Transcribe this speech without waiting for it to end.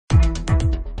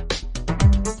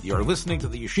You're listening to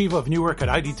the Yeshiva of Newark at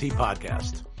IDT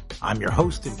podcast. I'm your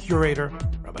host and curator,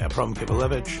 Rabbi Abram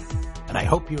Kibalevich, and I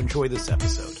hope you enjoy this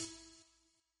episode.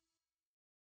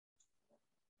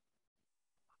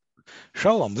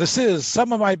 Shalom, this is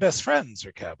Some of My Best Friends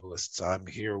are Kabbalists. I'm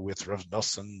here with Rav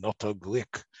Nosson Noto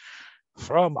Glick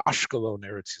from Ashkelon,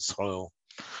 Eretz Yisrael.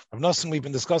 Rav Nosson, we've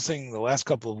been discussing the last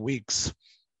couple of weeks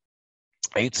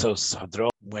Eitzos Hadro,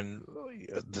 when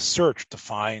the search to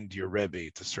find your Rebbe,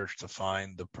 the search to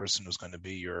find the person who's going to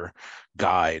be your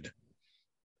guide.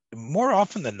 More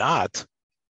often than not,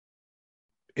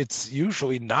 it's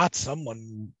usually not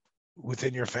someone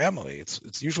within your family.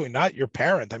 It's usually not your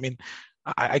parent. I mean,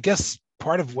 I guess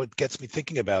part of what gets me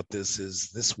thinking about this is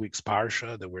this week's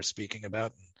Parsha that we're speaking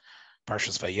about,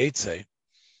 Parshas Vayetze,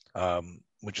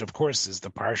 which of course is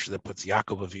the Parsha that puts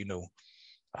Yaakov Avinu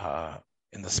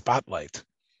in the spotlight.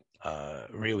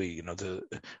 Really,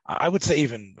 I would say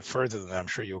even further than that, I'm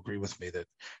sure you'll agree with me that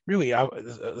really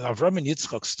Avram and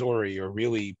Yitzchak's story are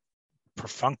really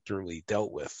perfunctorily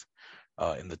dealt with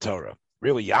in the Torah.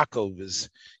 Really,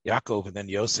 Yaakov and then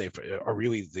Yosef are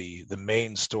really the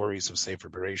main stories of Sefer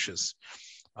Bereshis,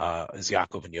 is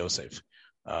Yaakov and Yosef.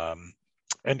 And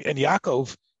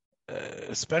Yaakov,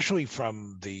 especially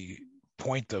from the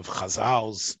point of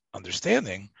Chazal's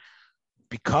understanding,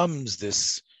 becomes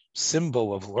this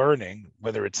symbol of learning,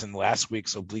 whether it's in last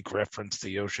week's oblique reference to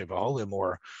Yoshev Olim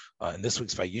or in this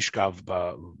week's Vayishkav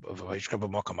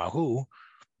B'Mokamahu,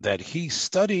 that he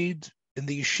studied in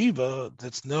the yeshiva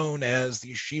that's known as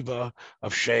the Yeshiva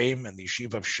of Shem and the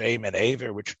Yeshiva of Shem and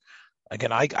Aver, which,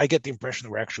 again, I get the impression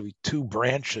there were actually two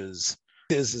branches.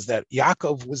 Is that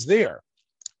Yaakov was there,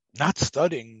 not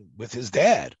studying with his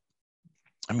dad.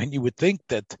 I mean, you would think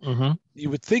that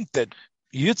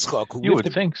Yitzchak, you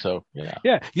would think so, yeah.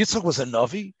 Yeah, Yitzchak was a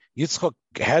Navi. Yitzchak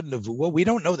had Nevuah. We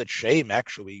don't know that Shem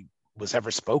actually was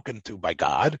ever spoken to by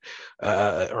God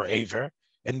or Aver.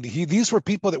 And these were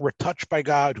people that were touched by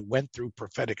God, who went through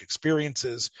prophetic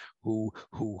experiences, who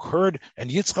heard,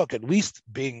 and Yitzchak at least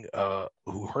being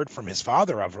who heard from his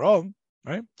father Avram,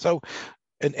 right? So,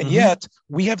 and yet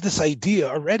we have this idea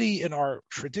already in our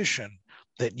tradition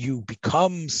that you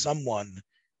become someone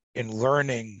in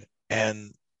learning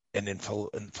and in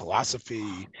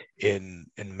philosophy, in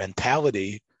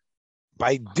mentality,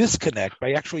 by disconnect,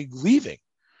 by actually leaving,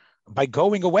 by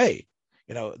going away.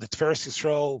 The Tiferes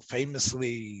Yisrael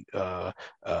famously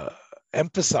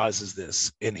emphasizes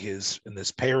this in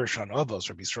this parish on Avos,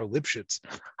 Rabbi Yisrael Lipschitz,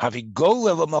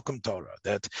 Havigol Elamokum Torah,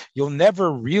 that you'll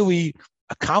never really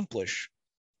accomplish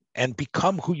and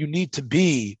become who you need to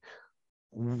be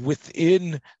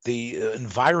within the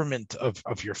environment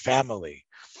of your family,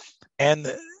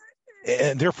 and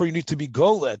therefore you need to be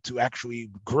gola to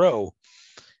actually grow.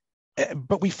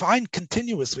 But we find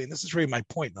continuously, and this is really my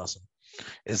point, Nelson,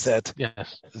 is that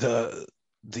yes,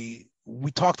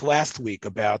 we talked last week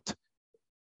about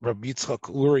Rabbi Yitzchak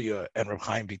Luria and Reb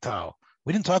Chaim Vital.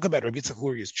 We didn't talk about Rabbi Yitzchak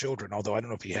Luria's children, although I don't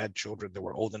know if he had children that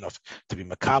were old enough to be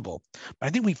makabel. But I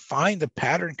think we find a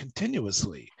pattern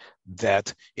continuously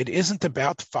that it isn't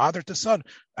about father to son.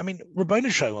 I mean,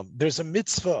 Rabbeinu Shalom, there's a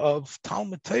mitzvah of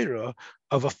Talmud Torah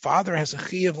of a father has a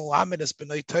chiyuv lamed es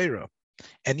b'nei Torah.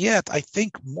 And yet, I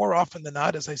think more often than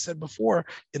not, as I said before,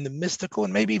 in the mystical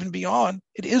and maybe even beyond,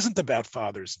 it isn't about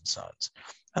fathers and sons.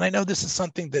 And I know this is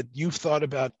something that you've thought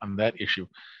about on that issue.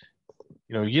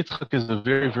 Yitzchak is a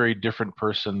very, very different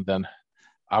person than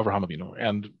Avraham Avinu.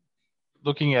 And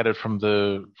looking at it from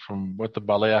what the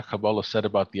Balei Kabbalah said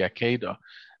about the Akedah,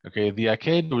 okay, the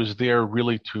Akedah was there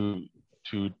really to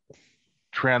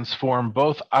transform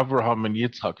both Avraham and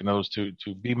Yitzchak, in other words,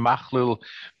 to be machlil,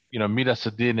 midas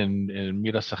adin and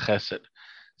midas chesed.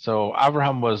 So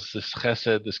Avraham was this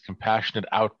chesed, this compassionate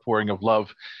outpouring of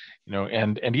love,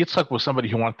 and Yitzchak was somebody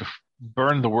who wanted to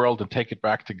burn the world and take it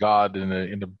back to God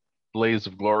in a blaze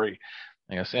of glory,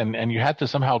 I guess. And you had to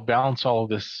somehow balance all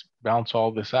this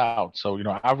out. So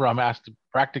Avraham has to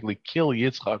practically kill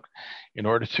Yitzchak in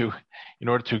order to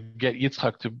get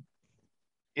Yitzchak to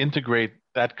integrate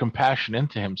that compassion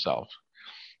into himself.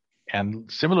 And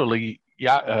similarly,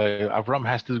 Avram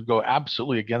has to go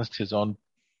absolutely against his own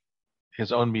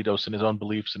midos and his own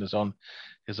beliefs and his own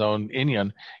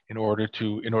inyan in order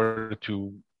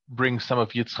to bring some of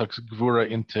Yitzchak's gvura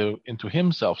into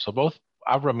himself. So both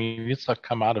Avram and Yitzchak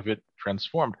come out of it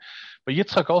transformed, but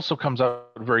Yitzchak also comes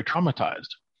out very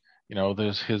traumatized.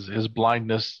 There's his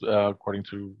blindness, according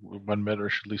to one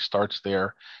Midrash, at least starts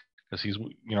there,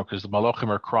 because the malachim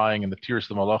are crying and the tears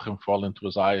of the malachim fall into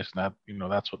his eyes, and that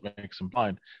that's what makes him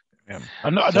blind. Yeah.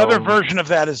 Another version of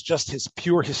that is just his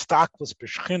pure histaklis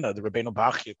b'shchina, the Rabbeinu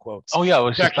Bachya quotes. Oh yeah, it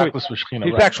was histaklis b'shchina.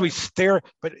 He's actually stare,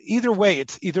 but either way,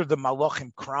 it's either the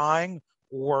malachim crying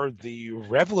or the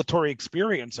revelatory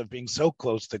experience of being so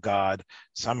close to God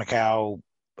somehow.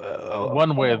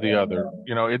 One way or the other,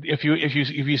 if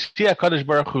you see HaKadosh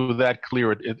Baruch Hu that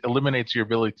clear, it eliminates your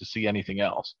ability to see anything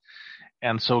else.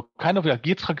 And so, kind of like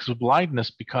Yitzchak's blindness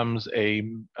becomes a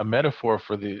metaphor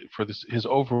for his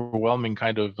overwhelming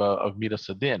kind of midas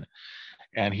hadin,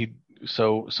 and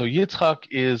so Yitzchak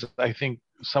is, I think,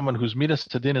 someone whose midas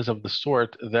hadin is of the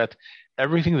sort that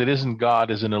everything that isn't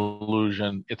God is an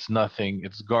illusion. It's nothing.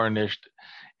 It's garnished,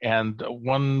 and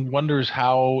one wonders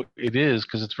how it is,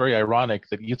 because it's very ironic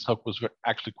that Yitzchak was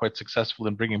actually quite successful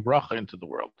in bringing bracha into the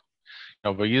world.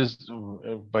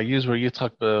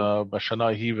 Yitzchak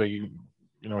b'shana he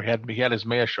had his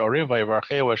Mea Sha'arim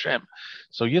Vayivarcheu Hashem.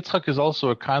 So Yitzchak is also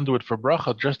a conduit for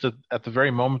bracha, just at the very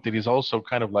moment that he's also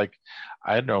kind of like,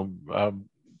 I don't know,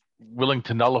 willing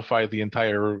to nullify the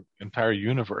entire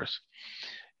universe.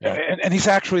 Yeah. And he's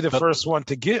actually the first one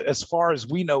to give, as far as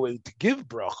we know, to give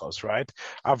brachos, right?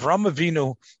 Avram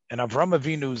Avinu and Avram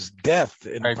Avinu's death.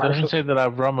 It doesn't say that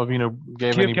Avram Avinu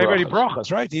gave any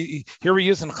brachos, right? Here he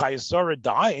is in Chayei Sarah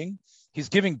dying. He's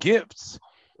giving gifts,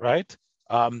 right?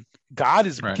 God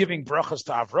is giving brachos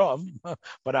to Avram,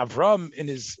 but Avram in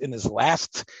his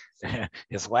last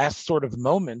sort of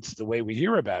moments, the way we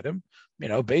hear about him,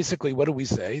 basically, what do we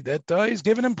say? That he's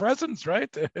giving him presents,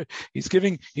 right? he's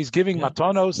giving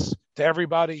matanos to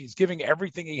everybody. He's giving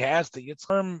everything he has to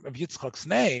Yitzchak. Of Yitzchak's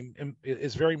name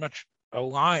is very much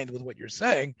aligned with what you're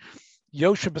saying.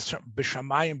 Yoshe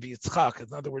b'shamayim v'Yitzchak.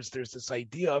 In other words, there's this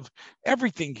idea of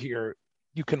everything here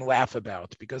you can laugh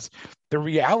about because the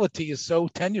reality is so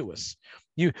tenuous.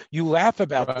 You laugh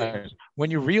about things when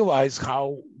you realize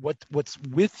how what's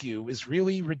with you is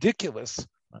really ridiculous,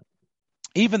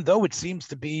 even though it seems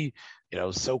to be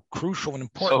so crucial and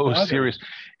important. So serious,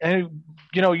 and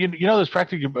there's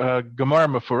practically Gemara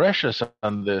Mefureshes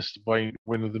on this. When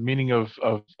the meaning of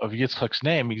Yitzchak's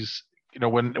name, he's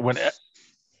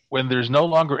when there's no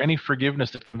longer any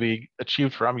forgiveness that can be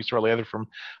achieved for Am Yisrael,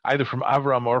 either from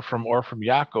Avram or from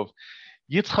Yaakov,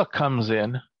 Yitzchak comes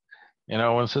in,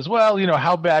 and says, well,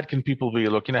 how bad can people be?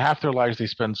 Look, half their lives they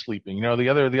spend sleeping. The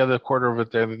other quarter of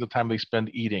it, the time they spend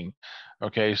eating.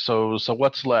 Okay, so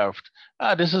what's left?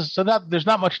 There's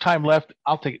not much time left.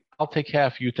 I'll take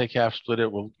half. You take half. Split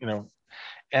it. Well, but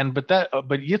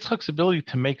Yitzchak's ability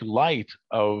to make light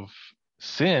of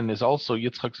sin is also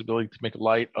Yitzchak's ability to make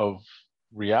light of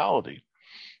reality.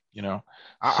 So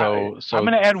I'm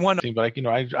going to add one thing, but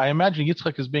I imagine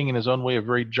Yitzchak as being in his own way a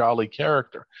very jolly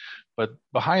character, but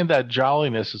behind that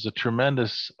jolliness is a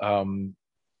tremendous korban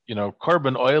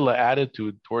oila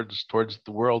attitude towards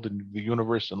the world and the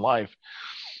universe and life.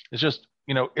 It's just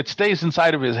it stays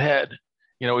inside of his head.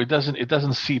 It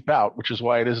doesn't seep out, which is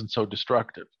why it isn't so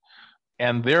destructive,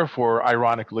 and therefore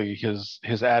ironically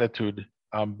his attitude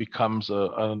becomes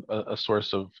a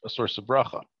source of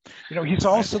bracha. He's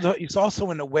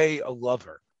also in a way a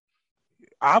lover.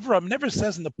 Avram never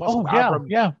says in the pasuk.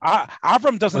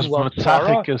 Avram doesn't love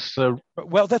Sarah.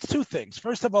 Well, that's two things.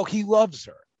 First of all, he loves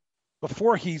her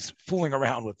before he's fooling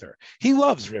around with her. He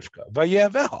loves Rivka,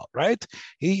 Vayevel, right?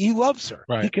 He loves her.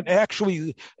 Right. He can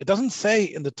actually. It doesn't say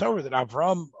in the Torah that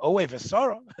Avram ohev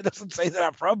Sarah. It doesn't say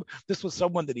that Avram. This was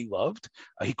someone that he loved.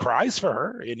 He cries for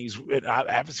her, and he's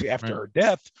obviously after her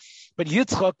death. But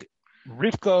Yitzchak,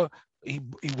 Rivka. He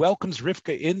welcomes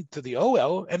Rivka into the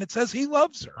Oel, and it says he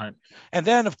loves her. Right. And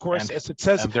then, of course, as it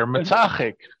says, and they're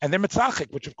mitzachik.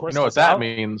 Which of course, what that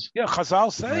means. Yeah,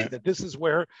 Chazal say that this is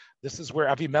where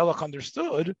Avimelech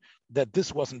understood that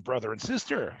this wasn't brother and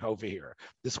sister over here.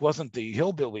 This wasn't the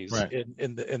hillbillies in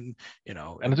And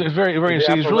it's very, very.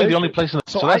 He's really the only place.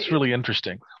 So that's really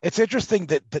interesting. It's interesting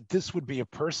that this would be a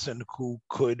person who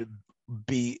could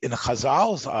be, in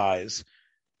Chazal's eyes.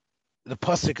 The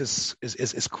pasuk is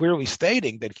clearly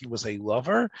stating that he was a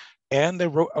lover and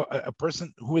a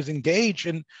person who is engaged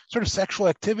in sort of sexual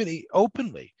activity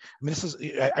openly. I mean,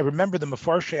 I remember the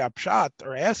Mefarshei Apshat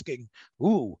are asking,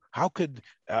 how could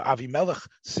Avimelech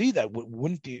see that?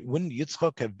 Wouldn't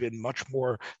Yitzchak have been much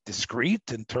more discreet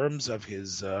in terms of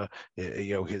his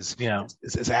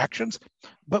actions?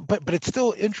 But it's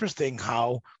still interesting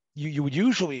how you would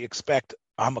usually expect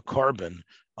I'm a korban.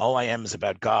 All I am is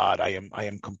about God. I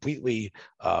am completely,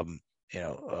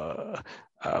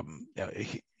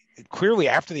 clearly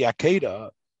after the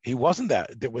Akedah, he wasn't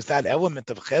that. There was that element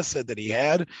of chesed that he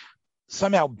had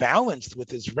somehow balanced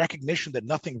with his recognition that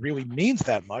nothing really means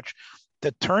that much,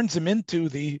 that turns him into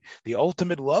the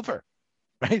ultimate lover,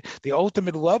 right? The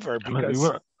ultimate lover.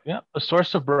 Because Yeah, a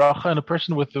source of bracha and a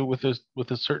person with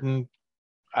a certain,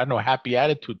 I don't know, happy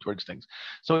attitude towards things.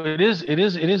 So it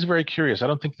is very curious. I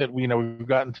don't think that we've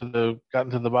gotten to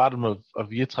the bottom of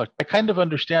Yitzchak. I kind of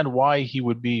understand why he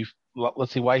would be,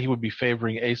 let's see, why he would be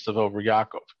favoring Esav over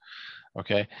Yaakov.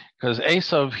 Okay, because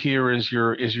Esav here is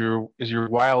your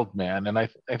wild man, and I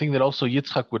think that also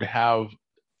Yitzchak would have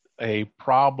a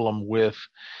problem with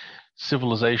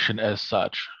civilization as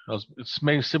such. It's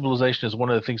maybe civilization is one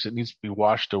of the things that needs to be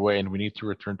washed away, and we need to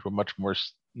return to a much more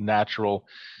natural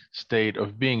state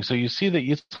of being. So you see that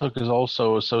Yitzchak is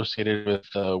also associated with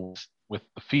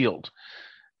the field.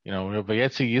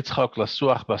 Yitzchak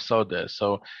lasuach basodeh.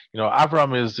 So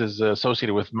Avram is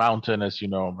associated with mountain, as you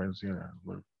know.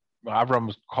 Avram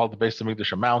was called the Beis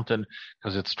Hamikdash a mountain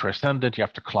because it's transcendent. You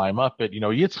have to climb up it.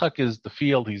 Yitzchak is the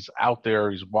field. He's out there.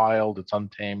 He's wild. It's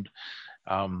untamed.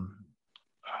 Um,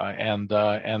 I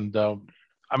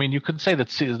mean, you could say that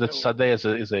Sadeh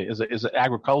is an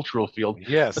agricultural field,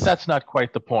 Yes, but that's not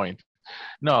quite the point.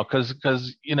 No, because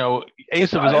Esav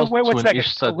is also an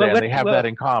Ish Sadeh, and they have that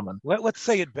in common. Let's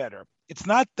say it better. It's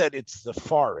not that it's the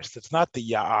forest, it's not the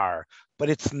Ya'ar, but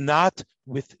it's not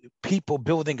with people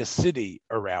building a city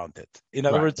around it. In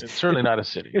other words, it's certainly not a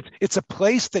city. It's a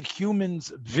place that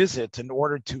humans visit in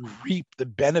order to reap the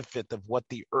benefit of what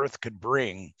the earth could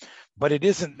bring, but it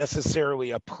isn't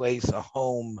necessarily a place, a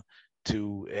home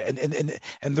to,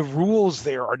 and the rules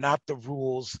there are not the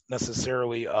rules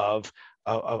necessarily of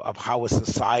how a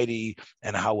society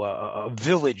and how a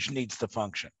village needs to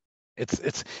function. It's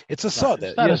a sada.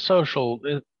 It's not a social.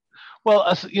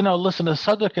 Listen, a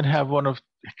sada can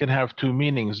have two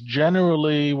meanings.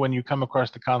 Generally, when you come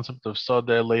across the concept of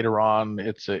sada later on,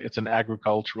 it's an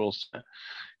agricultural,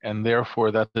 and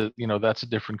therefore that's a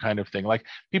different kind of thing. Like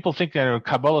people think that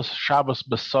Kabbalah Shabbos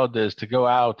Besada is to go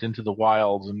out into the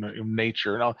wilds and in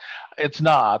nature. No, it's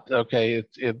not. Okay,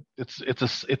 it's a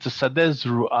sadeh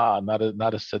zru'ah,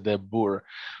 not a sadeh bur.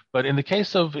 But in the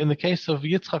case of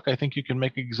Yitzchak, I think you can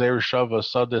make a gzeir shava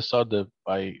sadeh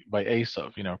by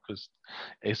Esav, because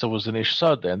Esav was an ish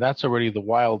sadeh, and that's already the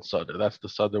wild sadeh. That's the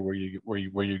sadeh where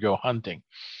you go hunting.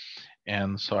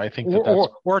 And so I think that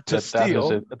steal,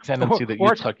 that is a tendency that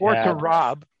Yitzchak had.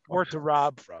 Or to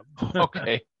rob from.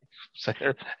 Okay,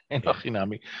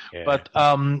 but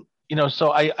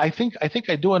so I think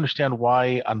I do understand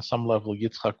why on some level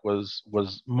Yitzchak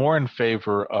was more in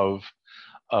favor of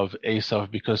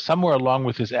Esav, because somewhere along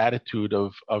with his attitude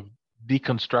of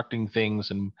deconstructing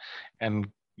things and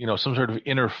some sort of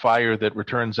inner fire that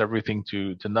returns everything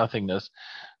to nothingness.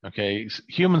 Okay,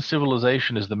 human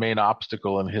civilization is the main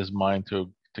obstacle in his mind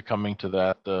to coming to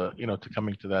that to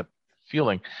coming to that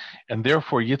feeling, and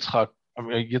therefore Yitzchak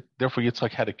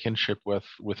had a kinship with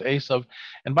Esav.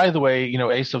 And by the way,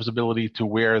 Esav's ability to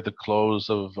wear the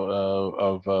clothes of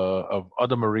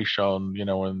Adam Arishon,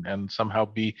 and somehow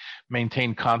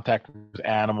maintain contact with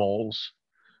animals.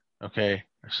 Okay,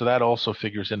 so that also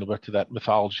figures into that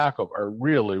mythology. Yaakov are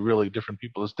really, really different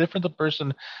people. As different a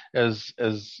person as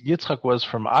Yitzchak was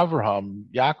from Avraham,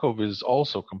 Yaakov is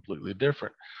also completely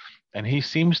different, and he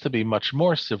seems to be much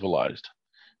more civilized.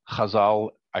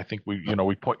 Chazal, I think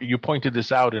you pointed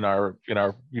this out in our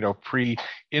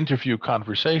pre-interview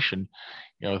conversation,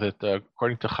 that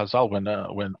according to Chazal,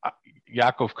 when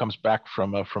Yaakov comes back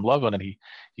from Lavan and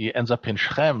he ends up in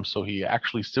Shechem, so he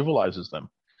actually civilizes them.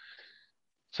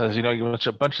 Says,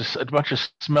 a bunch of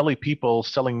smelly people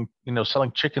selling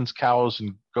chickens, cows,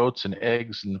 and goats, and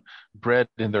eggs, and bread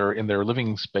in their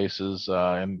living spaces,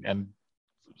 and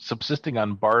subsisting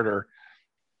on barter.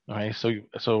 Okay, so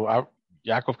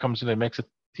Yaakov comes in and makes a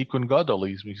tikkun gadol.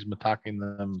 He's metaking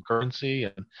them currency,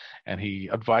 and he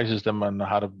advises them on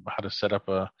how to set up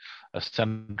a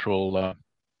central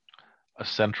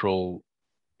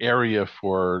area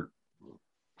for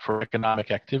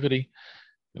economic activity.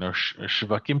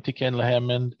 Shvakim tiken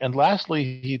lahem, and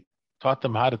lastly, he taught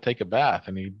them how to take a bath,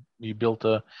 and he built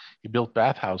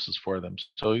bathhouses for them.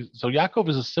 So Yaakov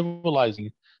is a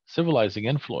civilizing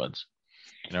influence,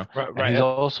 Right. And he's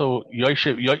also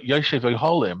Yoshev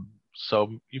Oholim.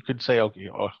 So you could say, okay,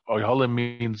 Oholim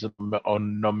means a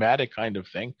nomadic kind of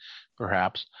thing,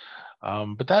 perhaps,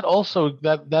 but that also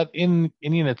that in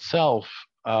itself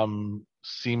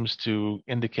seems to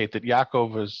indicate that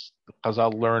Yaakov, as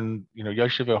Chazal learned,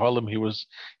 Yoshev Oholim, he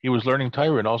was learning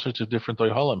Torah in all sorts of different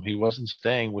Oholim. He wasn't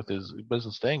staying with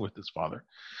his father.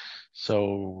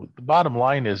 So the bottom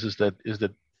line is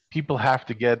that people have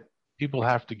to get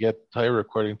Torah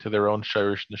according to their own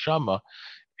shirish neshama,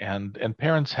 and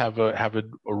parents have a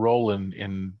role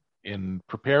in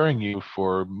preparing you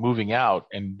for moving out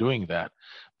and doing that,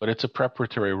 but it's a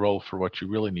preparatory role for what you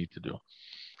really need to do.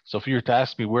 So if you were to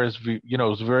ask me where's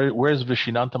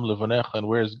Vishinantam Levonecha and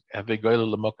where's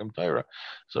Havegoyle Lemokim Torah,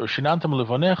 so Shinantam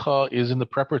Levonecha is in the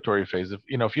preparatory phase.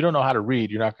 If you don't know how to read,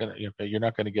 you're not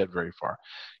gonna get very far.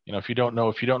 If you don't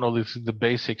know the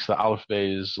basics, the Aleph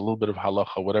Beis, a little bit of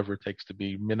halacha, whatever it takes to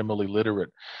be minimally literate.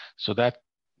 So that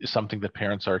is something that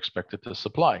parents are expected to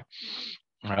supply.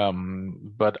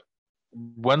 But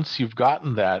once you've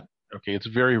gotten that, okay, it's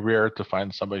very rare to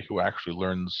find somebody who actually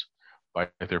learns by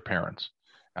their parents.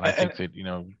 And I think that,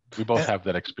 we both have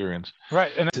that experience.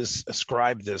 Right. And to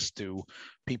ascribe this to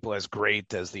people as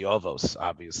great as the Ovos,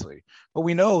 obviously. But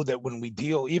we know that when we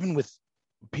deal even with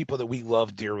people that we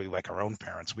love dearly, like our own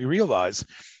parents, we realize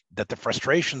that the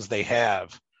frustrations they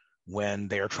have when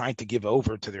they are trying to give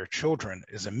over to their children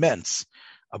is immense,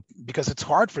 because it's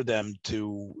hard for them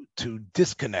to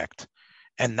disconnect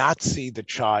and not see the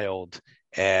child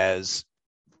as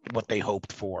what they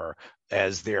hoped for,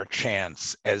 as their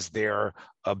chance, as their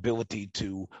ability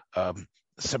to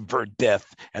subvert death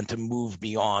and to move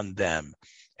beyond them.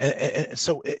 And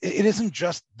so it isn't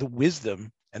just the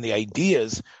wisdom and the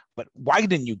ideas, but why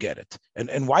didn't you get it?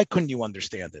 And why couldn't you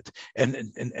understand it?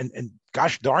 And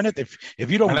gosh darn it,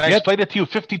 if you don't I explained it to you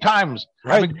 50 times.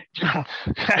 Right.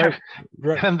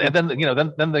 Right. And then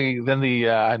the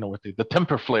I know what the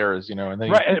temper flares, and then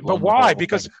right. But why?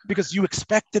 Because you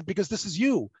expect it, because this is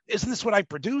you. Isn't this what I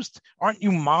produced? Aren't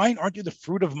you mine? Aren't you the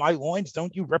fruit of my loins?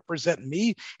 Don't you represent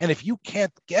me? And if you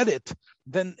can't get it,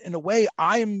 then in a way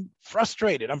I'm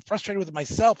frustrated. I'm frustrated with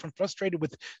myself. I'm frustrated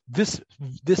with this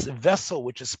vessel,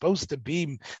 which is supposed to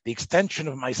be the extension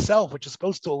of myself, which is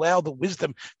supposed to allow the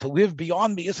wisdom to live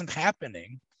beyond me, isn't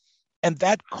happening. And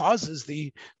that causes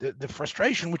the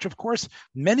frustration, which of course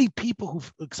many people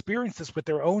who've experienced this with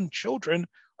their own children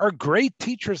are great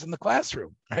teachers in the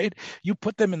classroom, right? You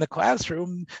put them in the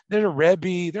classroom, they're a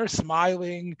Rebbe, they're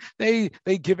smiling, they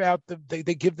give out they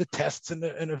give the tests in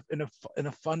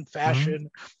a fun fashion.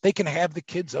 Mm-hmm. They can have the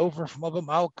kids over from Ava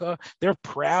Malka. They're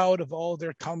proud of all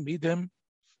their Talmidim.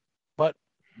 But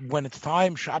when it's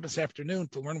time Shabbos afternoon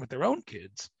to learn with their own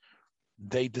kids,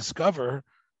 they discover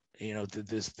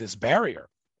this barrier,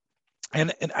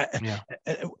 and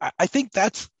I think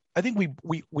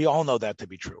we all know that to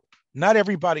be true. Not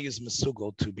everybody is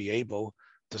mesugal to be able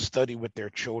to study with their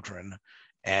children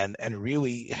and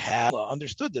really have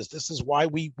understood this. This is why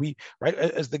we right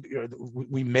as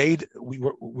we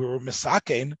were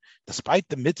misaken, despite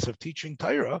the midst of teaching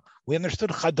Torah, we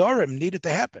understood Chadarim needed to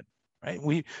happen.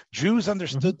 Right, Jews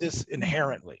understood mm-hmm. this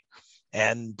inherently,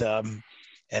 and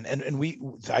we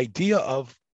the idea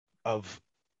of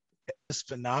this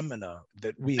phenomena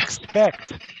that we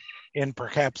expect in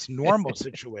perhaps normal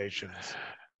situations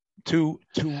to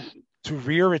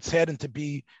rear its head and to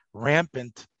be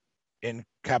rampant in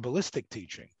Kabbalistic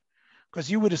teaching.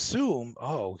 Because you would assume,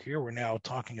 here we're now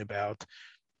talking about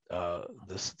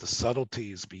the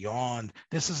subtleties beyond.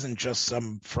 This isn't just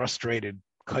some frustrated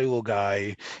Kailo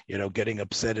guy, getting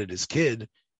upset at his kid.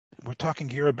 We're talking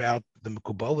here about the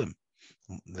Mekubalim.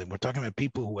 We're talking about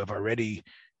people who have already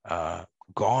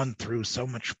gone through so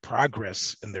much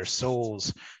progress in their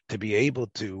souls to be able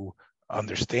to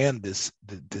understand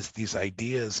these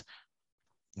ideas.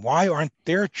 Why aren't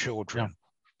their children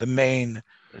the main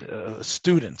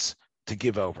students to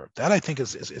give over? That I think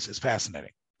is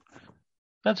fascinating.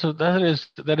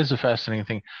 That is a fascinating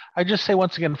thing. I just say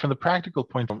once again, from the practical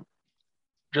point,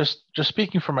 just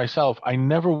speaking for myself, I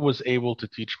never was able to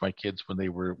teach my kids when they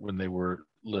were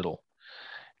little,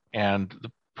 and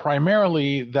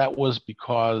primarily that was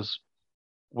because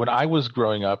when I was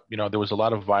growing up, there was a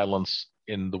lot of violence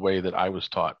in the way that I was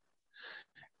taught,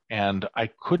 and I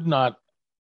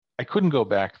couldn't go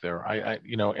back there.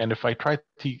 And if I tried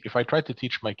to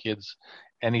teach my kids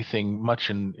anything much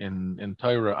in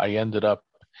Torah, I ended up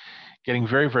getting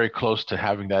very, very close to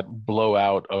having that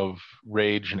blowout of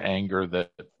rage and anger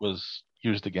that was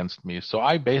used against me. So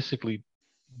I basically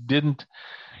didn't,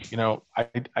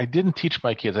 I didn't teach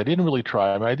my kids. I didn't really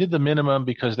try. I mean, I did the minimum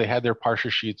because they had their parsha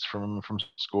sheets from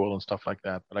school and stuff like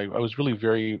that. But I was really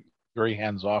very, very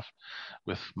hands off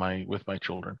with my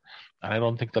children, and I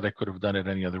don't think that I could have done it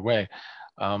any other way.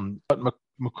 But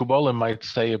Mekubalim might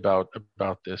say about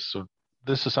this. So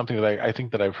this is something that I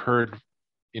think that I've heard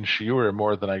in shiur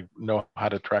more than I know how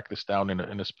to track this down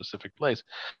in a specific place.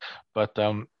 But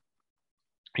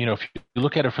if you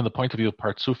look at it from the point of view of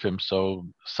Partsufim, so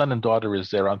son and daughter is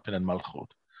Zeir Anpin and Malchut.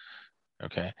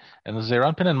 Okay, and the Zeir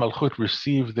Anpin and Malchut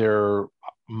receive their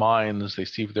minds, they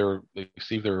receive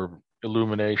their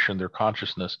illumination, their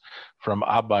consciousness from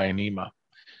Abba and Ima.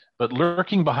 But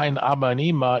lurking behind Abba and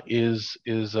Ima is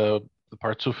the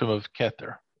Partsufim of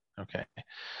Keter. Okay,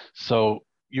 so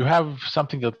you have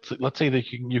something that, let's say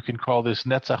that you can call this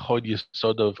Netzach Hod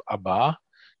Yesod of Abba,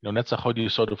 Netzach Hod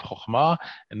Yesod of Chokhmah,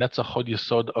 and Netzach Hod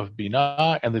Yesod of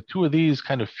Binah, and the two of these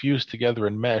kind of fuse together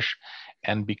and mesh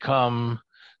and become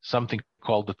something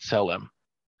called the Tselem,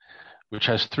 which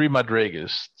has three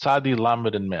madregas, Tzadi,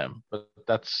 Lamed, and Mem. But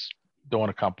don't want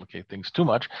to complicate things too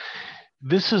much.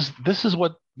 This is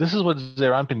what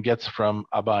Zeir Anpin gets from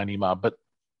Abba and Ima, but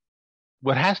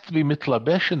what has to be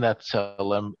mitlabesh in that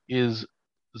Tselem is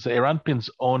Zeir Anpin's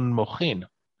own mochin.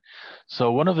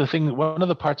 So one of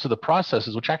the parts of the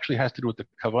processes, which actually has to do with the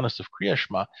kavanas of Kriya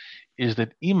Shema, is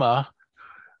that Ima,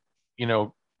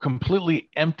 completely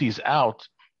empties out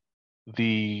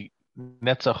the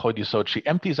Netzach Hod Yesod. She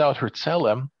empties out her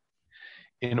Tselem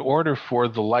in order for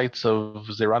the lights of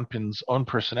Zeir Anpin's own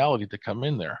personality to come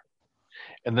in there.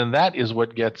 And then that is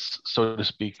what gets, so to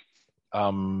speak,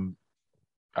 I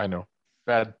know,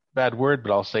 bad word,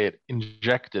 but I'll say it,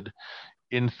 injected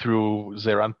in through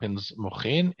Zeir Anpin's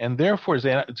mochin, and therefore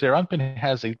Zeir Anpin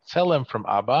has a tselem from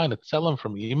Abba and a tselem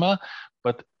from Ima,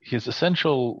 but his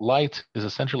essential light, his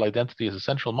essential identity, his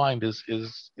essential mind is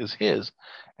his,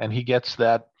 and he gets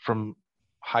that from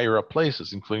higher up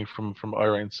places, including from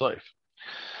Ora Ein Sof.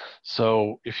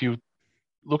 So if you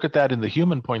look at that in the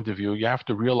human point of view, you have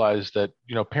to realize that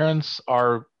parents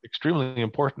are extremely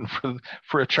important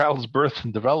for a child's birth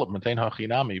and development, ein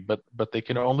hachinami, but they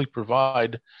can only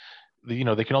provide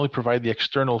the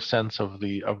external sense of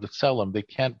the tselem. They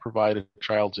can't provide a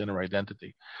child's inner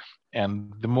identity.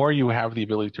 And the more you have the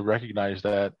ability to recognize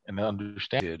that and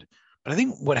understand it. But I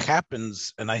think what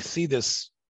happens, and I see this,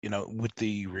 with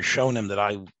the Rishonim that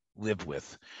I live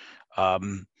with,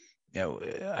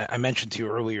 I mentioned to you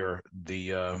earlier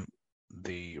the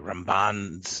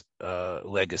Ramban's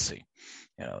legacy.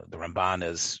 The Ramban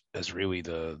is really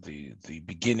the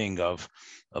beginning of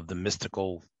the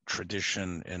mystical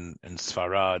tradition in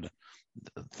Sfarad,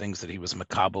 things that he was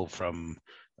makabel from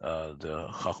the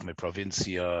Chachmei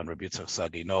Provincia and Rabbi Yitzchak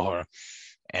Sagi Nohar.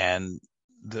 And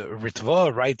the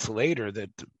Ritva writes later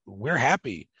that we're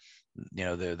happy.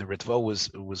 The Ritva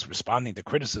was responding to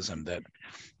criticism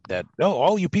that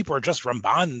all you people are just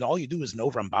Ramban, and all you do is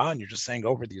know Ramban. You're just saying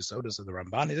over the Yesodas of the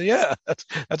Ramban. He said, yeah, that's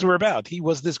what we're about. He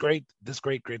was this great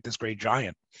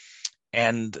giant.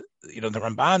 And the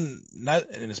Ramban, not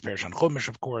in his Parashan Chumash,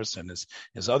 of course, and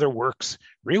his other works,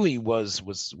 really was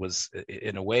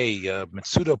in a way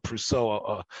Metsuda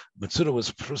Pruso. Metsuda was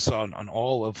Prusa on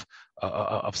all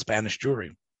of Spanish Jewry,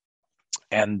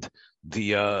 and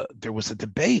there was a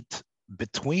debate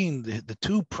between the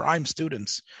two prime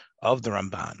students of the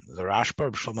Ramban, the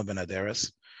Rashba, Shlomo ben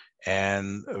Aderes,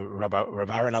 and Rav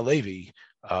Aaron Halevi,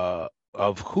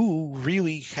 of who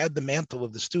really had the mantle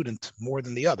of the student more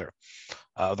than the other.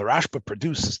 The Rashba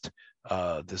produced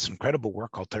this incredible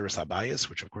work called Teres Habayis,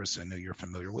 which of course I know you're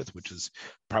familiar with, which is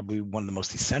probably one of the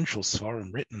most essential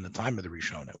svarim written in the time of the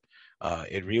Rishonim.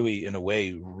 It really, in a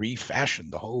way,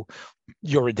 refashioned the whole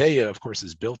Yoredeya, of course,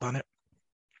 is built on it.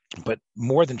 But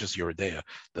more than just Yoredeya,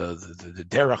 the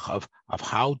derech of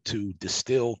how to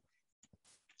distill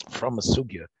from a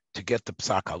sugya to get the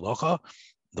psak halacha,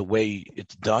 the way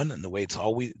it's done and the way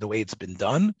it's been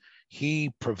done,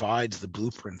 he provides the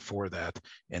blueprint for that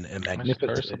in a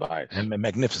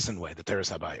magnificent way, the Teres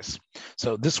Habayis.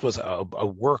 So this was a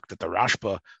work that the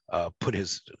Rashba put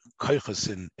his koiches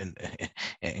in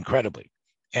incredibly.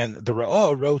 And the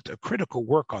Ra'ah wrote a critical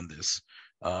work on this,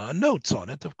 notes on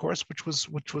it, of course,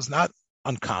 which was not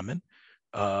uncommon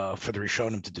for the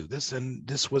Rishonim to do this. And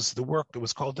this was the work that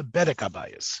was called the Bedek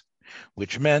Habayis,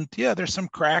 which meant, there's some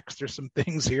cracks, there's some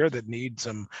things here that need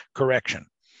some correction.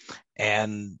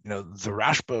 And the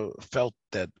Rashba felt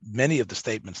that many of the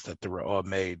statements that the Ra'ah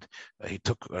made, he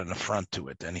took an affront to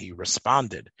it, and he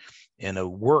responded in a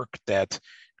work that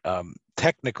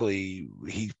technically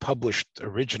he published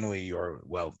originally,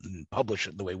 didn't publish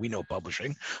it the way we know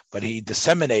publishing, but he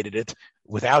disseminated it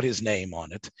without his name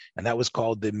on it, and that was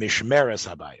called the Mishmeres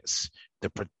Habayis,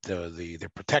 the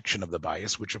protection of the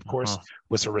bias, which of course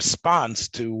was a response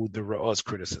to the Ra'ah's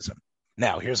criticism.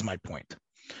 Now, here's my point.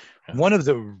 One of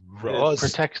the Ra'ah's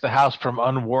protects the house from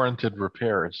unwarranted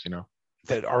repairs,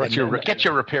 that are get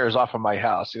your repairs off of my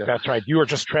house. That's right. You are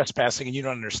just trespassing and you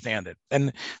don't understand it.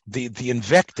 And the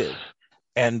invective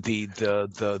and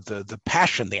the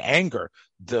passion, the anger,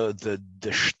 the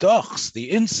shtuchs, the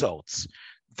insults,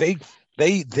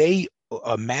 they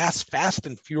amass fast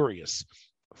and furious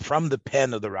from the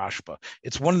pen of the Rashba.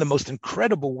 It's one of the most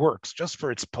incredible works, just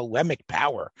for its polemic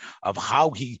power of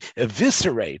how he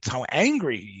eviscerates, how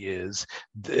angry he is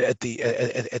at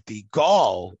the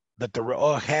gall that the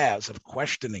Ra'ah has of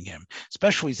questioning him,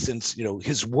 especially since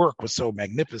his work was so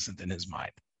magnificent in his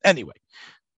mind. Anyway,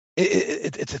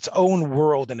 it's its own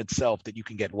world in itself that you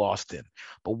can get lost in.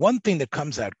 But one thing that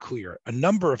comes out clear a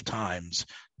number of times,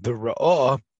 the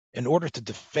Ra'ah, in order to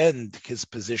defend his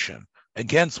position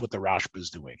against what the Rashba is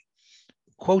doing,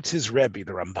 quotes his Rebbe,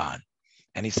 the Ramban,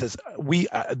 and he says,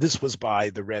 this was by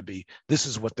the Rebbe. This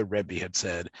is what the Rebbe had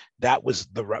said. That was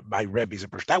my Rebbe's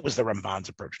approach. That was the Ramban's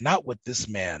approach, not what this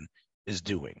man is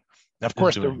doing. Now, of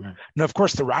course,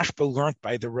 the Rashba learned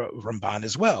by the Ramban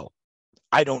as well.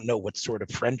 I don't know what sort of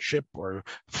friendship or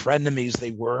frenemies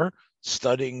they were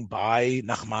studying by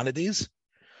Nachmanides,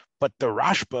 but the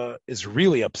Rashba is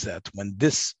really upset when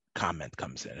this comment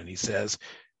comes in, and he says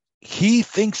he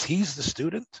thinks he's the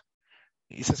student.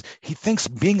 He says he thinks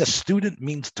being a student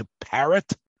means to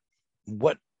parrot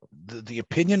what the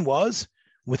opinion was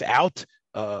without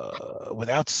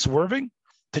swerving,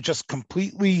 to just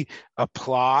completely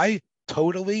apply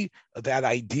totally that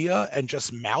idea and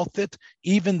just mouth it,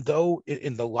 even though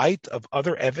in the light of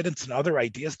other evidence and other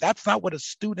ideas. That's not what a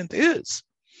student is.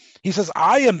 He says,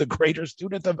 I am the greater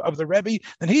student of the Rebbe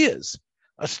than he is.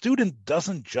 A student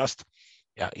doesn't just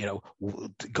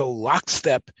go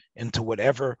lockstep into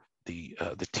whatever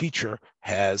the teacher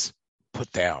has put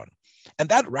down. And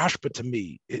that Rashba, to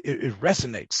me, it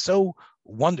resonates so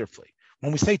wonderfully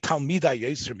when we say Talmidai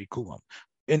Yeser Mikulam.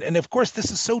 And of course,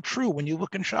 this is so true when you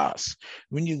look in Shas.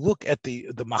 When you look at the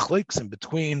machlokes in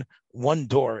between one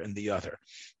door and the other,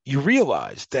 you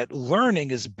realize that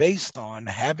learning is based on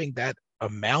having that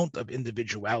amount of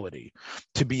individuality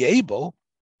to be able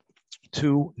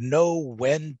to know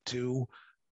when to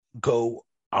go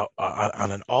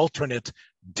on an alternate,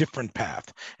 different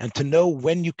path, and to know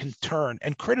when you can turn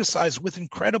and criticize with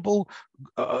incredible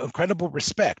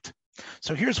respect.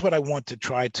 So here's what I want to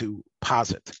try to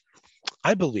posit.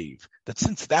 I believe that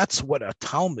since that's what a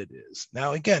Talmud is,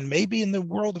 now again, maybe in the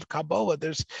world of Kabbalah,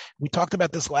 we talked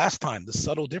about this last time, the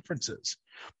subtle differences,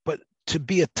 but to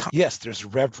be a Talmud, yes, there's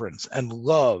reverence and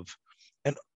love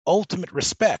and ultimate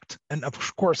respect. And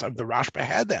of course, the Rashba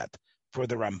had that for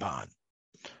the Ramban,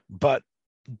 but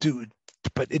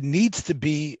it needs to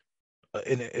be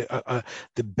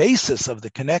the basis of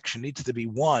the connection needs to be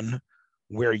one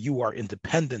where you are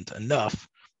independent enough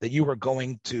that you are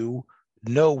going to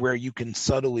know where you can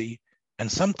subtly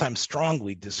and sometimes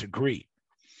strongly disagree.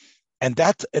 And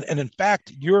in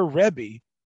fact, your Rebbe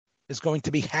is going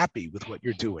to be happy with what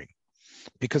you're doing,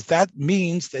 because that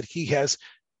means that he has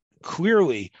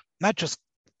clearly not just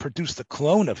produced a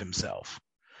clone of himself,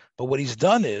 but what he's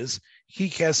done is he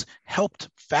has helped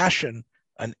fashion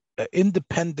an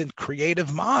independent,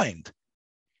 creative mind.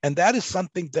 And that is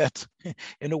something that,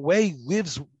 in a way,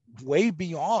 lives way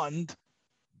beyond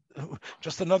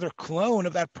just another clone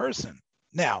of that person.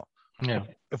 Now,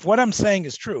 if what I'm saying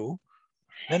is true,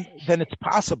 then it's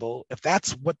possible, if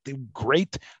that's what the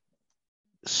great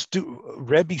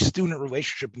Rebbe-student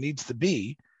relationship needs to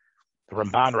be, the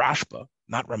Ramban Rashba,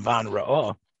 not Ramban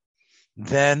Ra'ah,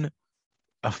 then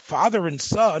a father and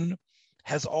son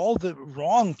has all the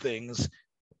wrong things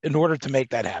in order to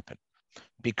make that happen,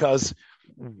 because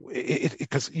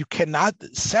you cannot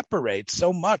separate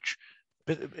so much.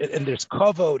 And there's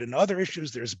kavod and other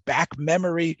issues. There's back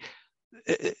memory.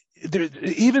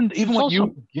 Even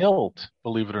also guilt,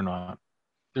 believe it or not.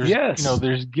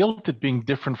 There's guilt at being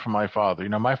different from my father.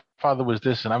 My father was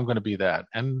this, and I'm going to be that.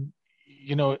 And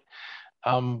I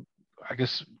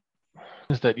guess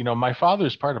is that my father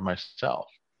is part of myself.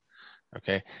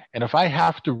 Okay, and if I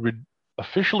have to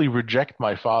officially reject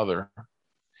my father,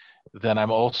 then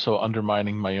I'm also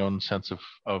undermining my own sense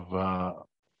of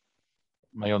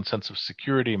my own sense of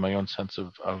security, my own sense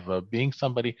of being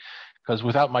somebody, because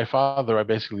without my father, I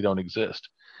basically don't exist.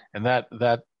 And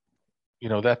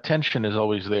that tension is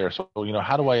always there. So,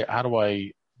 how do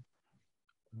I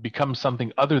become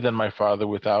something other than my father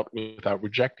without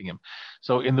rejecting him?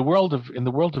 So in the world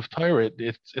of Torah,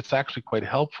 it's actually quite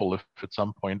helpful if at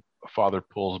some point a father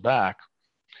pulls back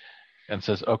and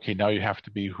says, okay, now you have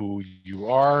to be who you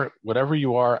are. Whatever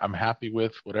you are, I'm happy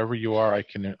with. Whatever you are, I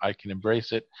can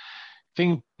embrace it.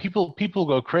 People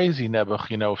go crazy,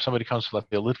 Nebuch. If somebody comes from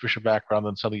a Litvisher background,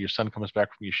 then suddenly your son comes back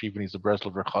from yeshiva and he's a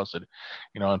Breslover chassid,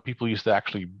 and people used to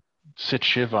actually sit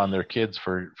shiva on their kids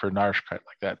for narishkeit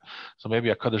like that. So maybe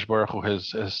HaKadosh Baruch Hu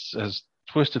has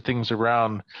twisted things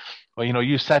around. Well,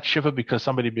 you sat shiva because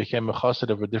somebody became a chassid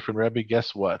of a different rebbe.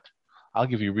 Guess what? I'll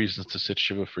give you reasons to sit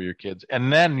shiva for your kids,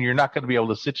 and then you're not going to be able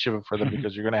to sit shiva for them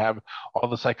because you're going to have all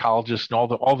the psychologists and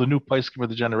all the new poskim of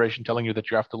the generation telling you that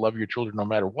you have to love your children no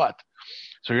matter what.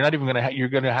 So you're not even going to you're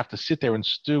going to have to sit there and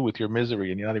stew with your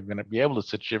misery, and you're not even going to be able to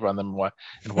sit shiva on them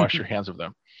and wash your hands of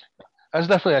them. That's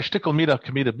definitely a shtickle meetup.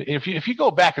 If you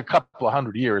go back a couple of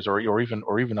hundred years, or even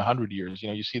 100 years,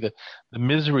 you see the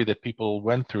misery that people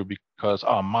went through because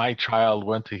my child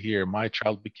went to here, my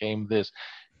child became this.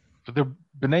 But they're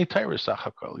b'nei Torah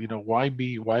sachakol. Why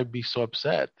be so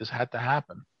upset? This had to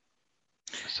happen.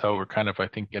 So we're kind of, I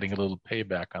think, getting a little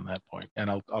payback on that point, and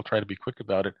I'll try to be quick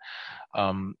about it.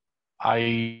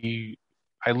 I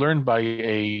learned by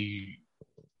a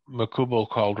makubal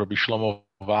called Rabbi Shlomo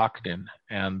Vaknin,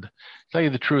 and to tell you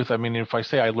the truth, I mean, if I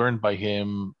say I learned by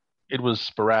him, it was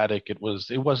sporadic. It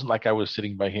wasn't like I was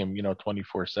sitting by him,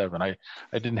 24/7. I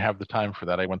didn't have the time for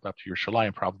that. I went up to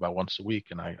Yerushalayim probably about once a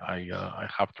week, and I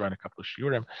hopped around a couple of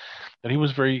shiurim, and he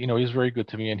was very good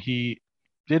to me, and he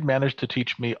did manage to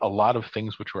teach me a lot of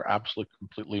things which were absolutely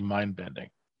completely mind bending.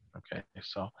 Okay,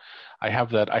 so I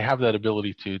have that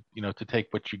ability to to take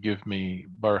what you give me,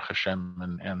 Baruch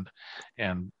Hashem,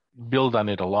 and build on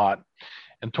it a lot.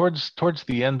 And towards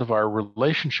the end of our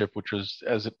relationship, which was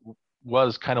as it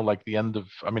was kind of like the end of,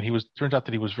 I mean, turns out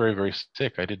that he was very, very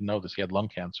sick. I didn't know this. He had lung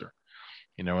cancer,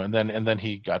 and then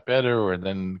he got better, and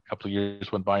then a couple of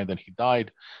years went by, and then he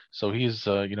died. So he's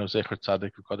Zecher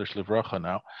Tzadik V'Kodesh Livracha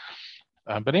now.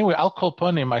 But anyway, Al Kol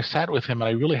Ponim, I sat with him and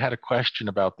I really had a question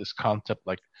about this concept,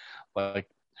 like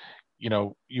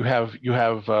you have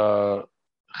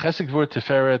Chesed Gvur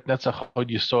Tiferet Netzach Hod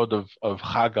Yisod of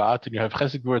Chagat, and you have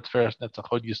Chesed Gvur Tiferet Netzach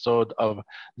Hod Yisod of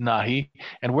Nahi,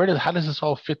 and how does this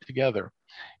all fit together?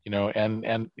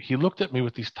 And he looked at me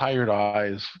with these tired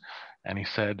eyes, and he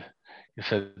said,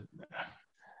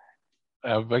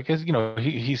 I guess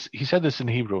he said this in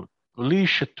Hebrew, Li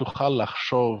shetuchal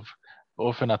lachshov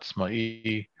באופן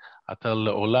עצמאי, אתה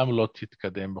לעולם לא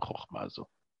תתקדם בחוכמה הזו.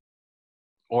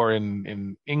 Or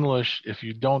in English, if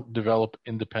you don't develop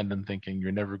independent thinking,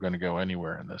 you're never going to go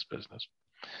anywhere in this business.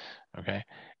 Okay?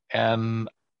 And,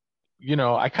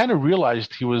 I kind of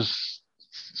realized he was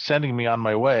sending me on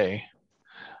my way,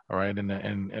 all right, in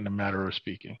a matter of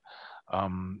speaking.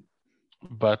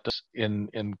 But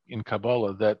in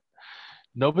Kabbalah, that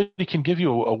nobody can give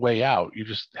you a way out. You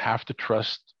just have to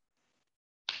trust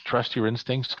your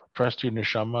instincts, trust your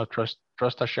neshama, trust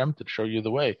Hashem to show you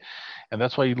the way. And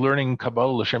that's why learning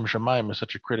Kabbalah L'Shem Shamayim is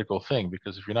such a critical thing,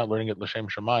 because if you're not learning it L'Shem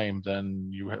Shamayim,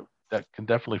 then that can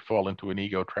definitely fall into an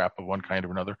ego trap of one kind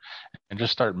or another and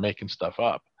just start making stuff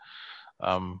up,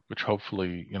 which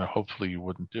hopefully you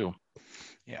wouldn't do.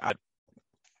 Yeah.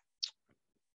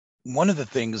 One of the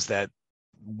things that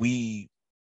we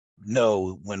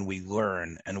know when we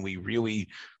learn and we really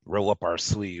roll up our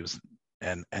sleeves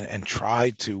and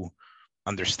try to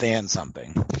understand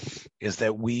something is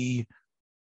that we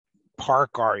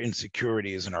park our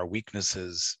insecurities and our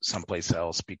weaknesses someplace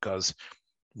else because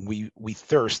we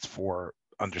thirst for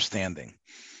understanding.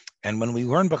 And when we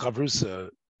learn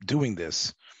B'chavrusa doing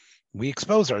this, we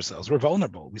expose ourselves. We're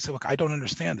vulnerable. We say, look, I don't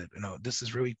understand it. This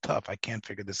is really tough. I can't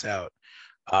figure this out.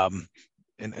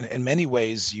 In many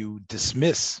ways, you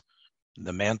dismiss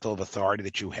the mantle of authority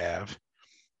that you have,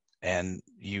 and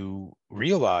you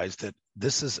realize that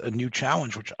this is a new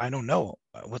challenge, which I don't know.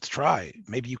 Let's try.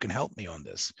 Maybe you can help me on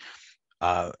this.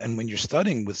 And when you're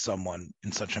studying with someone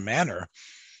in such a manner,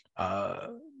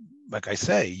 like I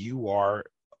say, you are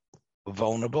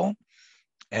vulnerable,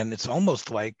 and it's almost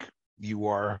like you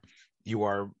are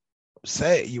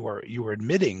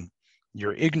admitting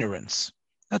your ignorance.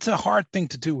 That's a hard thing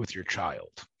to do with your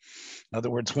child. In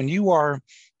other words, when you are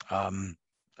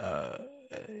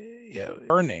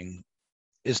learning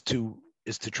is to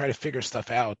try to figure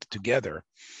stuff out together,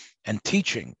 and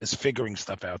teaching is figuring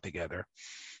stuff out together,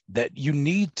 that you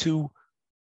need to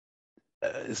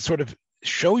sort of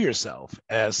show yourself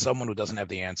as someone who doesn't have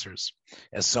the answers,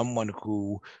 as someone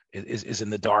who is in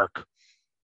the dark.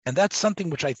 And that's something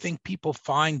which I think people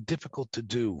find difficult to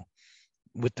do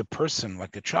with the person,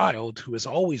 like a child who has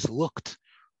always looked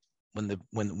when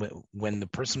the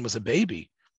person was a baby.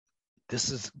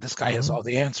 This guy has all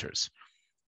the answers.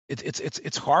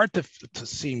 It's hard to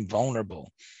seem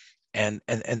vulnerable and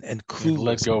clueless.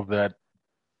 Let go of that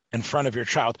in front of your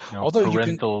child. Although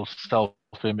parental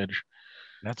self-image.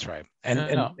 That's right.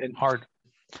 And hard.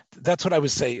 That's what I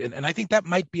would say. And I think that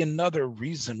might be another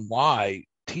reason why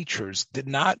teachers did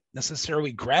not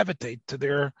necessarily gravitate to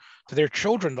their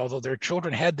children, although their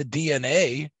children had the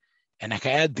DNA and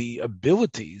had the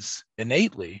abilities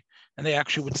innately, and they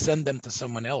actually would send them to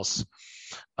someone else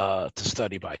to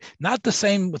study by. Not the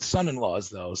same with son-in-laws,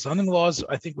 though. Son-in-laws,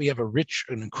 I think we have an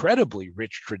incredibly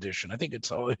rich tradition. I think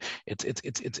it's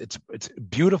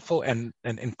beautiful and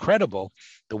incredible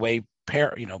the way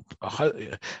fathers.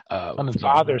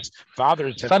 The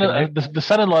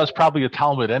son-in-law is probably a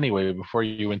Talmud anyway before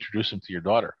you introduce him to your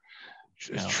daughter.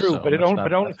 It's true, but it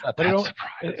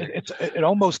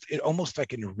almost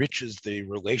like enriches the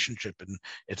relationship, and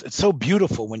it's so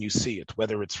beautiful when you see it.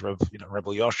 Whether it's Reb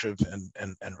Yoshev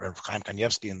and Reb Chaim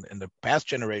Kanievsky in the past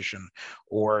generation,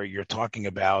 or you're talking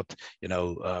about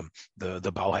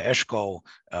the Baal HaEshkol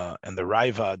and the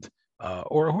Raivad.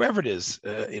 Or whoever it is,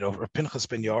 Rav Pinchas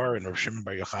Ben Yair and Rav Shimon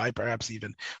Bar Yochai, perhaps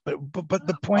even. But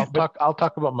the point. I'll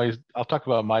talk about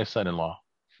my son-in-law.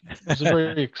 He's a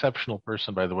very exceptional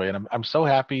person, by the way, and I'm so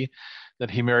happy that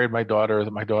he married my daughter.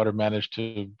 That my daughter managed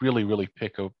to really, really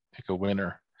pick a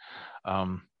winner.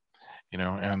 And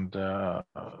on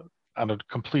a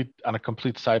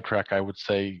complete sidetrack, I would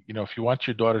say, if you want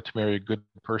your daughter to marry a good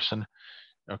person,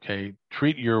 okay,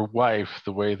 treat your wife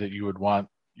the way that you would want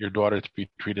your daughter to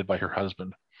be treated by her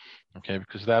husband, okay,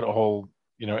 because that whole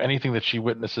anything that she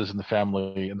witnesses in the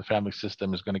family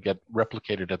system is going to get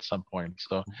replicated at some point.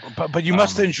 So but you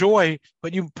must enjoy,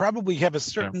 but you probably have a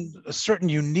certain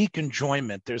unique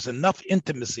enjoyment. There's enough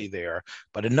intimacy there,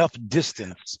 but enough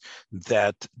distance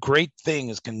that great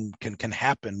things can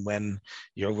happen when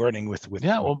you're learning with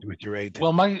your age.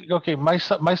 Well, my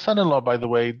son-in-law, by the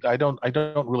way, I don't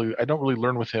really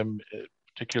learn with him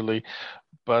particularly,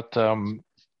 but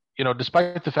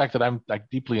despite the fact that I'm like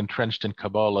deeply entrenched in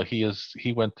Kabbalah, he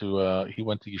went to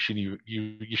Yeshiva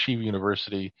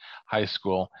University High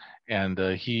School, and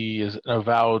he is an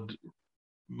avowed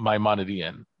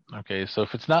Maimonidean. Okay, so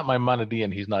if it's not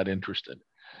Maimonidean, he's not interested.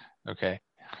 Okay,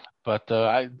 but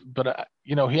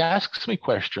he asks me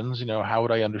questions. How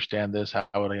would I understand this? How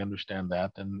would I understand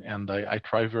that? And I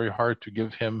try very hard to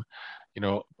give him,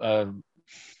 al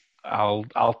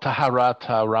taharat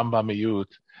Rambam miyut.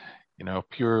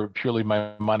 Purely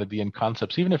Maimonidean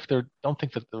concepts, even if they don't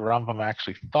think that the Rambam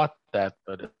actually thought that,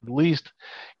 but at least,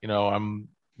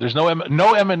 there's no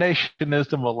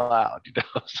emanationism allowed,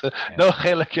 so no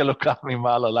chelek elokam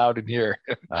mimal allowed in here.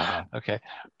 Okay,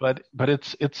 but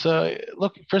it's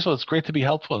look, first of all, it's great to be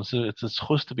helpful, and so it's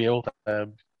supposed to be able to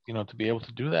to be able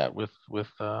to do that with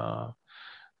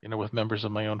members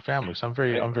of my own family. So I'm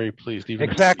very pleased.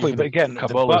 Even but again,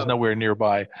 Kabbalah is nowhere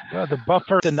nearby. The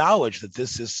buffer, the knowledge that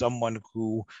this is someone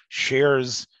who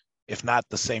shares, if not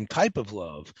the same type of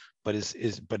love, but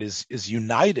is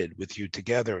united with you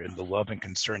together in the love and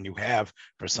concern you have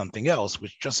for something else,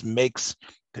 which just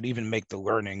could even make the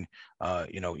learning,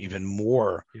 even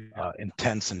more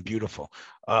intense and beautiful.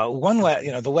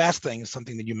 The last thing is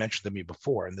something that you mentioned to me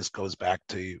before, and this goes back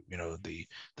to the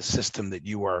system that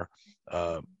you are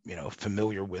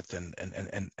familiar with and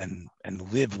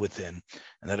live within,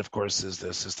 and that of course is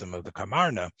the system of the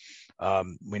Kamarna.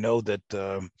 We know that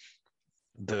the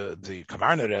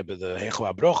Kamarna Rebbe, the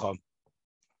Heichel HaBrocha,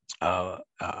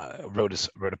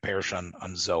 wrote a parish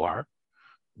on Zohar.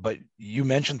 But you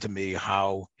mentioned to me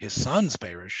how his son's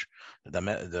parish,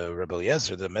 the Rebbe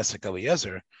Eliezer, the Mesek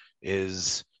Eliezer,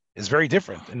 is very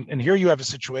different. And here you have a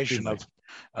situation of,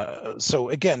 so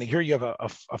again, here you have a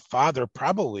father,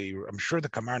 probably, I'm sure the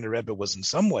Kamarna Rebbe was in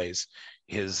some ways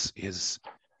his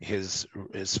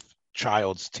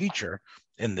child's teacher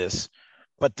in this.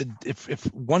 But if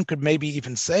one could maybe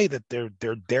even say that their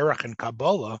derech in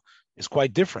Kabbalah is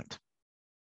quite different.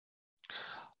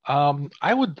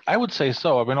 I would say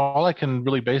so. I mean, all I can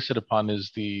really base it upon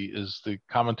is the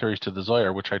commentaries to the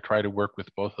Zohar, which I try to work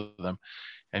with both of them.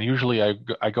 And usually I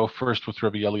go first with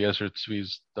Rabbi Eliezer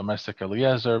Tzvi's Domestic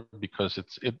Eliezer because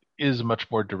it is much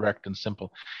more direct and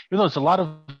simple. Even though there's a lot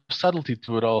of subtlety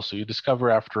to it also. You discover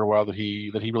after a while that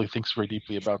he really thinks very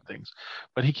deeply about things.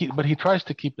 But he tries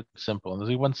to keep it simple. And as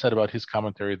he once said about his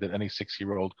commentary that any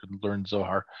 6-year-old could learn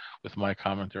Zohar with my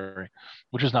commentary,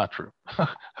 which is not true.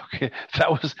 Okay,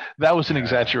 that was an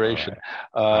exaggeration.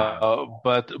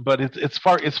 But it's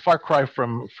far cry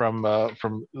from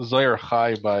Zohar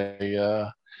Chai by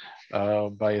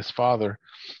his father.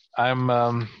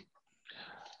 One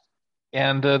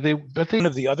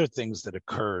of the other things that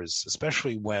occurs,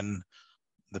 especially when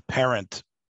the parent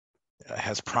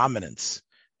has prominence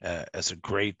as a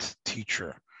great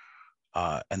teacher,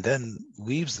 and then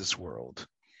leaves this world,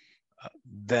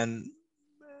 then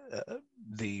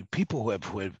the people who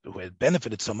had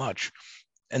benefited so much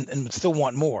and still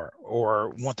want more, or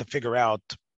want to figure out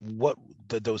what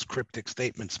did those cryptic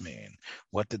statements mean?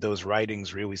 What did those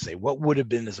writings really say? What would have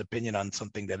been his opinion on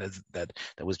something that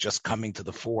was just coming to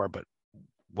the fore but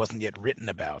wasn't yet written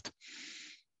about?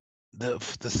 The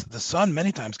son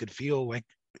many times could feel like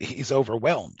he's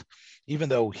overwhelmed, even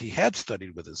though he had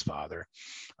studied with his father.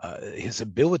 His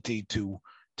ability to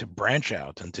branch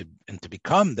out and to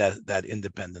become that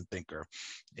independent thinker,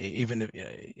 even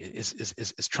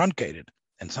is truncated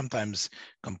and sometimes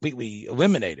completely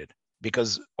eliminated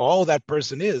because all that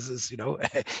person is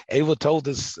Ava told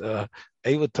us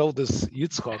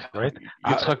Yitzchak, right?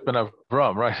 Yitzchak ben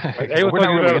Avram, right? We're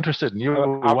not really interested in you. We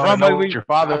want to know what your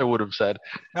father would have said.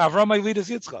 Avram Avidas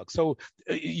Yitzchak. So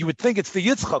you would think it's the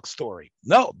Yitzchak story.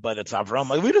 No, but it's Avram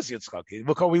Avidas Yitzchak.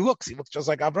 Look how he looks. He looks just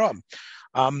like Avram.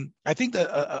 I think that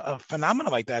a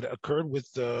phenomenon like that occurred with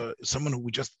someone who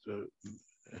we just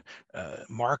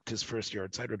marked his first year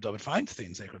outside, Reb David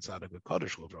Feinstein, Zecher Tzadik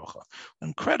V'Kodesh L'Vrocha.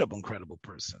 Incredible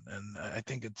person. And I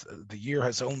think the year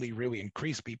has only really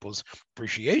increased people's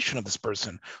appreciation of this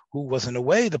person, who was in a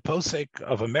way the posek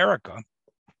of America,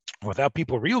 without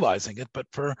people realizing it. But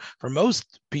for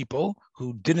most people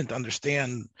who didn't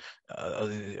understand,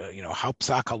 how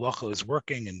Psak Halacha is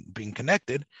working and being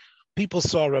connected, people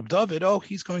saw Reb David,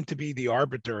 he's going to be the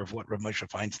arbiter of what Reb Moshe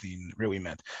Feinstein really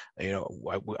meant.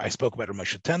 I spoke about Reb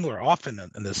Moshe Tendler often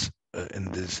in this,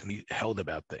 and he held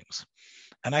about things.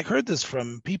 And I heard this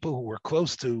from people who were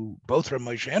close to both Reb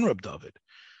Moshe and Reb David,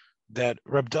 that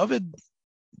Reb David,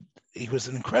 he was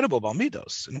an incredible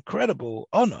Balmidos, an incredible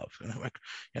Onav. And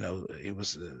it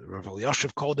was, Rav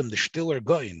Elyashiv called him the Stiller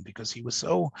Goyin, because he was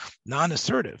so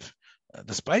non-assertive.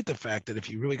 Despite the fact that if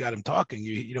you really got him talking,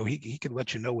 he could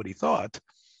let you know what he thought,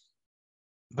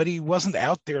 but he wasn't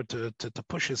out there to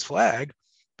push his flag.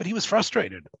 But he was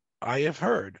frustrated, I have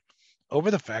heard,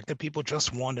 over the fact that people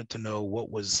just wanted to know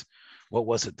what was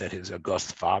it that his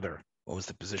august father, what was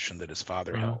the position that his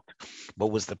father held,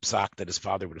 what was the psak that his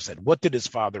father would have said, what did his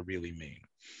father really mean?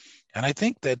 And I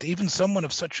think that even someone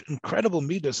of such incredible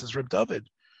midas as Reb David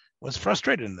was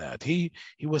frustrated in that. He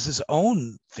was his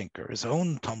own thinker, his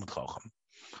own Talmud Chacham.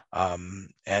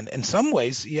 And in some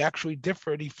ways, he actually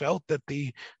differed. He felt that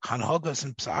the Hanhagas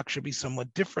and Psak should be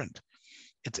somewhat different.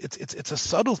 It's a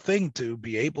subtle thing to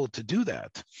be able to do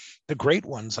that. The great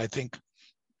ones, I think,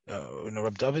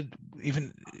 Reb David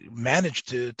even managed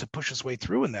to push his way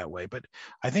through in that way. But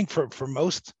I think for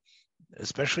most,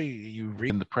 especially you read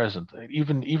in the present,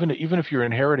 even if you're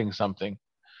inheriting something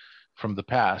from the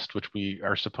past, which we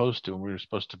are supposed to, and we're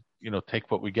supposed to, take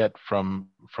what we get from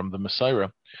the Messiah,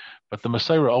 but the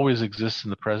Messiah always exists in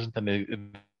the present, and it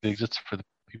exists for the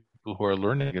people who are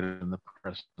learning it in the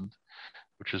present,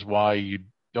 which is why you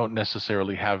don't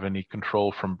necessarily have any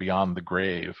control from beyond the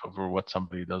grave over what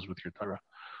somebody does with your Torah,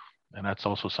 and that's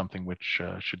also something which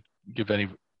should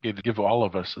give all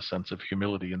of us a sense of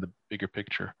humility in the bigger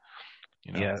picture.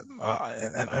 Yeah,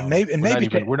 and maybe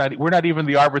we're not even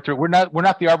the arbiter. We're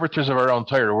not the arbiters of our own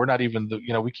Torah. We're not even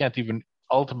we can't even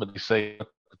ultimately say what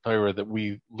the Torah that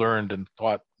we learned and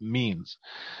taught means.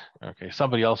 Okay,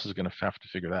 somebody else is going to have to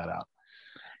figure that out,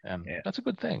 and that's a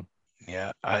good thing.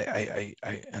 Yeah, I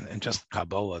and just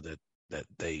Kabbalah that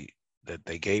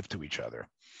they gave to each other,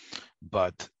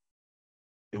 but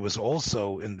it was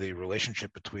also in the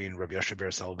relationship between Rabbi Yoshe Ber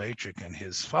Soloveitchik and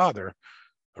his father,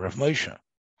 Rav Moshe.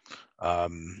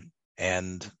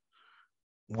 And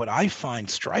what I find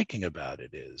striking about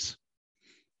it is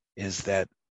that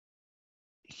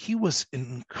he was in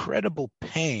incredible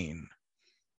pain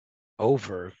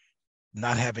over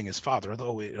not having his father,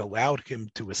 although it allowed him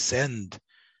to ascend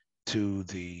to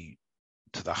the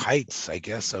heights, I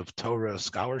guess, of Torah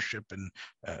scholarship and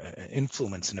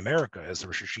influence in America as the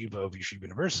Rosh Yeshiva of Yeshiva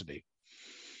University.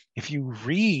 If you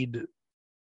read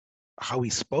how he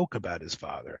spoke about his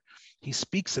father, he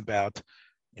speaks about,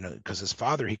 because his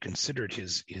father, he considered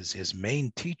his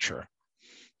main teacher,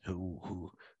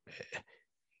 who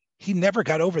he never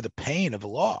got over the pain of a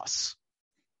loss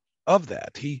of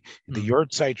that. The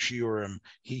Yortzeit Shiurim,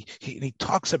 he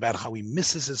talks about how he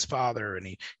misses his father,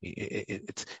 and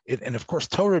and of course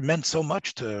Torah meant so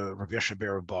much to Rav Yoshe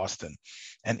Ber of Boston,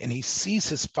 and he sees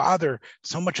his father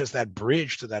so much as that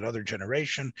bridge to that other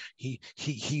generation. He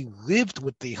lived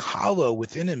with the hollow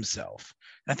within himself,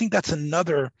 and I think that's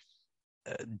another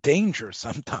danger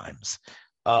sometimes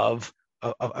of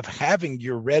having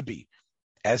your Rebbe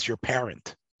as your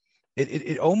parent.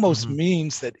 It almost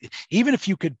means that even if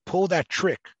you could pull that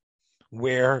trick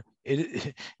where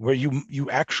you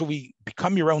actually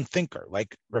become your own thinker,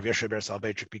 like Rav Yoshe Ber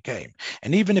Soloveitchik became,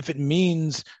 and even if it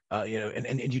means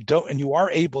and you are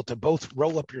able to both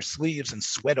roll up your sleeves and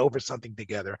sweat over something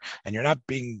together, and you're not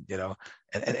being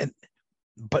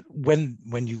but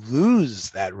when you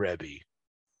lose that Rebbe,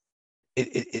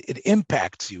 it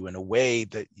impacts you in a way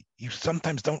that you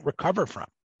sometimes don't recover from,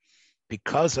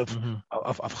 because of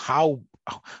how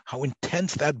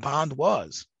intense that bond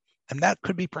was. And that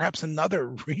could be perhaps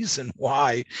another reason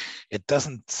why it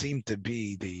doesn't seem to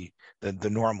be the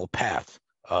normal path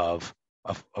of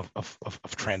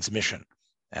transmission,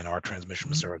 and our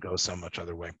transmission goes so much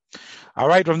other way. All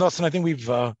right, Rav Nosson, I think we've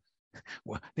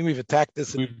attacked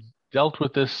this dealt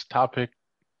with this topic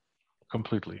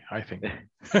completely, I think.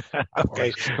 Okay.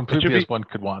 As completely as one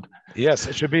could want. Yes,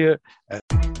 it should be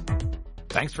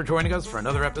Thanks for joining us for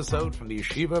another episode from the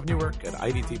Yeshiva of Newark at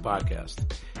IDT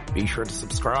Podcast. Be sure to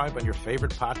subscribe on your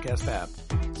favorite podcast app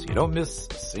so you don't miss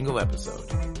a single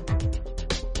episode.